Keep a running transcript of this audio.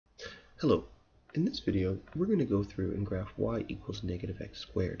Hello. In this video, we're going to go through and graph y equals negative x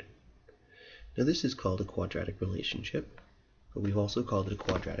squared. Now this is called a quadratic relationship, but we've also called it a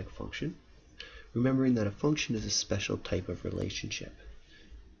quadratic function, remembering that a function is a special type of relationship.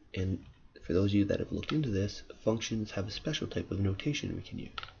 And for those of you that have looked into this, functions have a special type of notation we can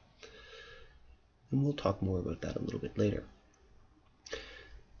use. And we'll talk more about that a little bit later.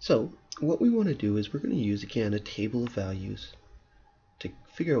 So what we want to do is we're going to use, again, a table of values to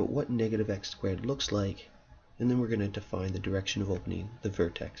figure out what negative x squared looks like, and then we're going to define the direction of opening, the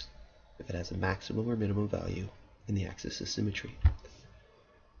vertex, if it has a maximum or minimum value in the axis of symmetry.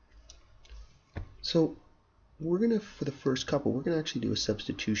 So we're going to, for the first couple, we're going to actually do a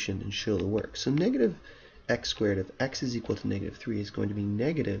substitution and show the work. So negative x squared, if x is equal to negative 3, is going to be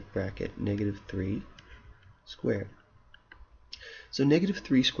negative bracket negative 3 squared. So negative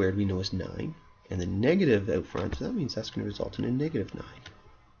 3 squared we know is 9. And the negative out front, so that means that's going to result in a negative 9.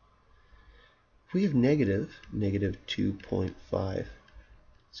 If we have negative 2.5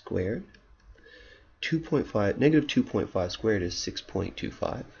 squared, negative 2.5 squared is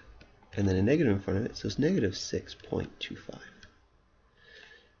 6.25. And then a negative in front of it, so it's negative 6.25.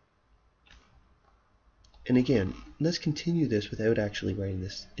 And again, let's continue this without actually writing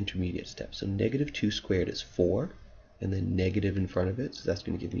this intermediate step. So negative 2 squared is 4, and then negative in front of it, so that's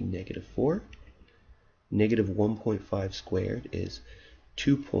going to give me negative 4. Negative 1.5 squared is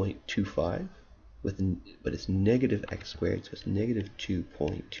 2.25, but it's negative x squared, so it's negative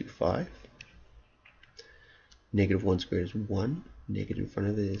 2.25. Negative 1 squared is 1. Negative in front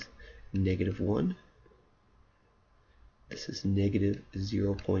of it is negative 1. This is negative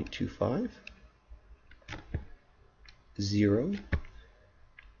 0.25. 0.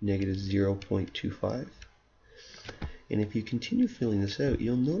 Negative 0.25. And if you continue filling this out,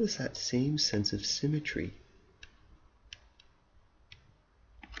 you'll notice that same sense of symmetry.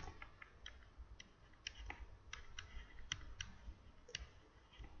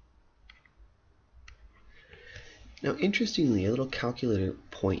 Now, interestingly, a little calculator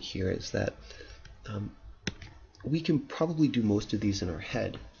point here is that we can probably do most of these in our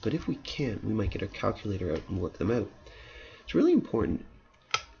head, but if we can't, we might get our calculator out and work them out. It's really important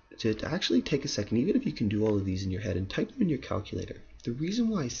to actually take a second, even if you can do all of these in your head, and type them in your calculator. The reason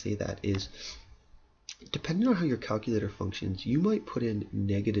why I say that is, depending on how your calculator functions, you might put in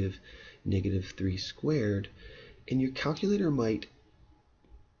negative 3 squared, and your calculator might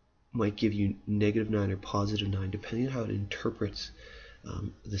give you negative 9 or positive 9, depending on how it interprets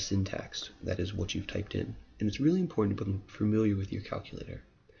the syntax, that is what you've typed in. And it's really important to become familiar with your calculator.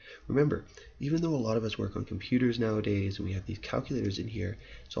 Remember, even though a lot of us work on computers nowadays and we have these calculators in here,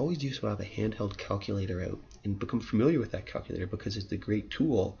 it's always useful to have a handheld calculator out and become familiar with that calculator, because it's a great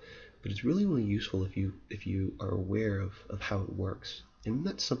tool, but it's really only useful if you are aware of how it works. And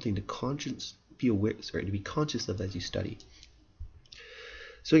that's something to be conscious of as you study.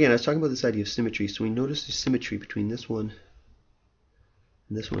 So again, I was talking about this idea of symmetry. So we notice the symmetry between this one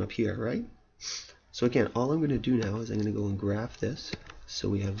and this one up here, right? So again, all I'm going to do now is I'm going to go and graph this. So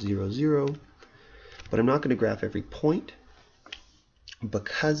we have 0, 0, but I'm not going to graph every point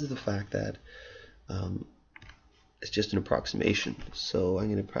because of the fact that it's just an approximation. So I'm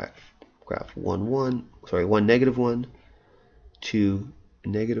going to graph 1, negative 1, 2,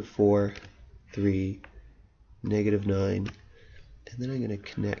 negative 4, 3, negative 9, and then I'm going to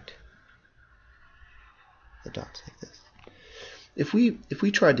connect the dots like this. If we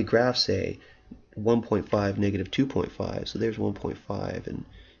tried to graph, say, 1.5, negative 2.5, so there's 1.5, and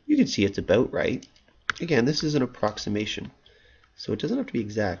you can see it's about right. Again, this is an approximation, so it doesn't have to be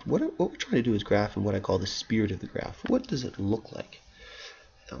exact. What we're trying to do is graph in what I call the spirit of the graph. What does it look like?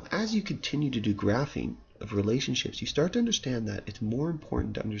 Now, as you continue to do graphing of relationships, you start to understand that it's more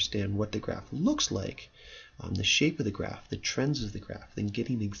important to understand what the graph looks like, the shape of the graph, the trends of the graph, than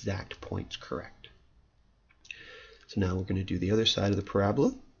getting exact points correct. So now we're going to do the other side of the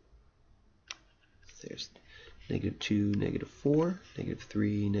parabola. There's negative 2, negative 4, negative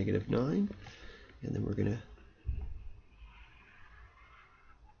 3, negative 9, and then we're going to,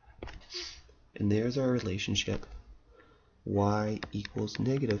 and there's our relationship, y equals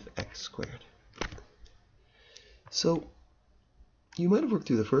negative x squared. So you might have worked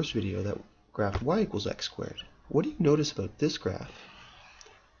through the first video that graphed y equals x squared. What do you notice about this graph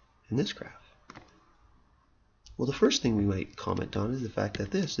and this graph? Well, the first thing we might comment on is the fact that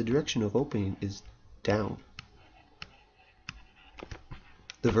the direction of opening is down.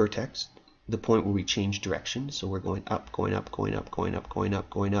 The vertex, the point where we change direction, so we're going up, going up, going up, going up, going up,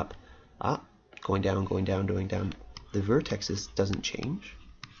 going up, going down, going down, going down. The vertex doesn't change.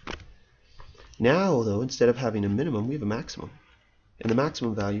 Now, though, instead of having a minimum, we have a maximum. And the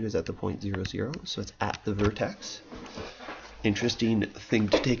maximum value is at the point 0, 0, so it's at the vertex. Interesting thing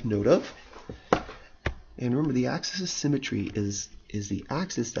to take note of. And remember, the axis of symmetry is the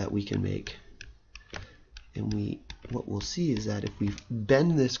axis that we can make. And what we'll see is that if we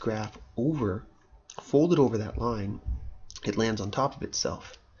bend this graph over, fold it over that line, it lands on top of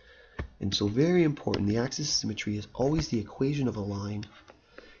itself. And so very important, the axis of symmetry is always the equation of a line.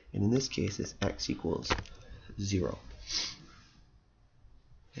 And in this case, it's x equals 0.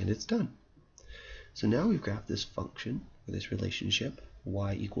 And it's done. So now we've graphed this function, or this relationship,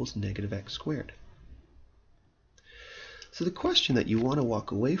 y equals negative x squared. So the question that you want to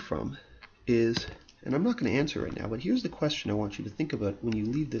walk away from is, and I'm not going to answer right now, but here's the question I want you to think about when you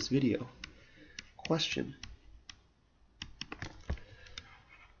leave this video. Question: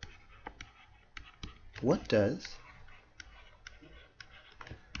 what does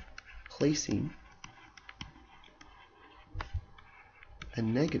placing a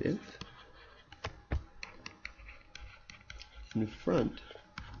negative in front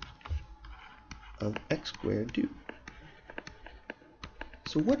of x squared do?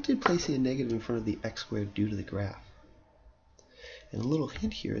 So what did placing a negative in front of the x squared do to the graph? And a little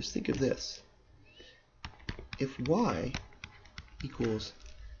hint here is, think of this. If y equals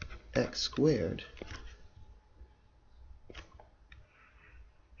x squared,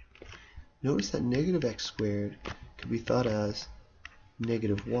 notice that negative x squared could be thought as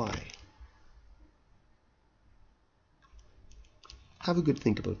negative y. Have a good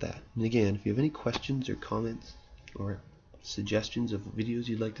think about that. And again, if you have any questions or comments or suggestions of videos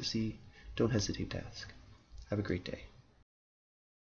you'd like to see, don't hesitate to ask. Have a great day.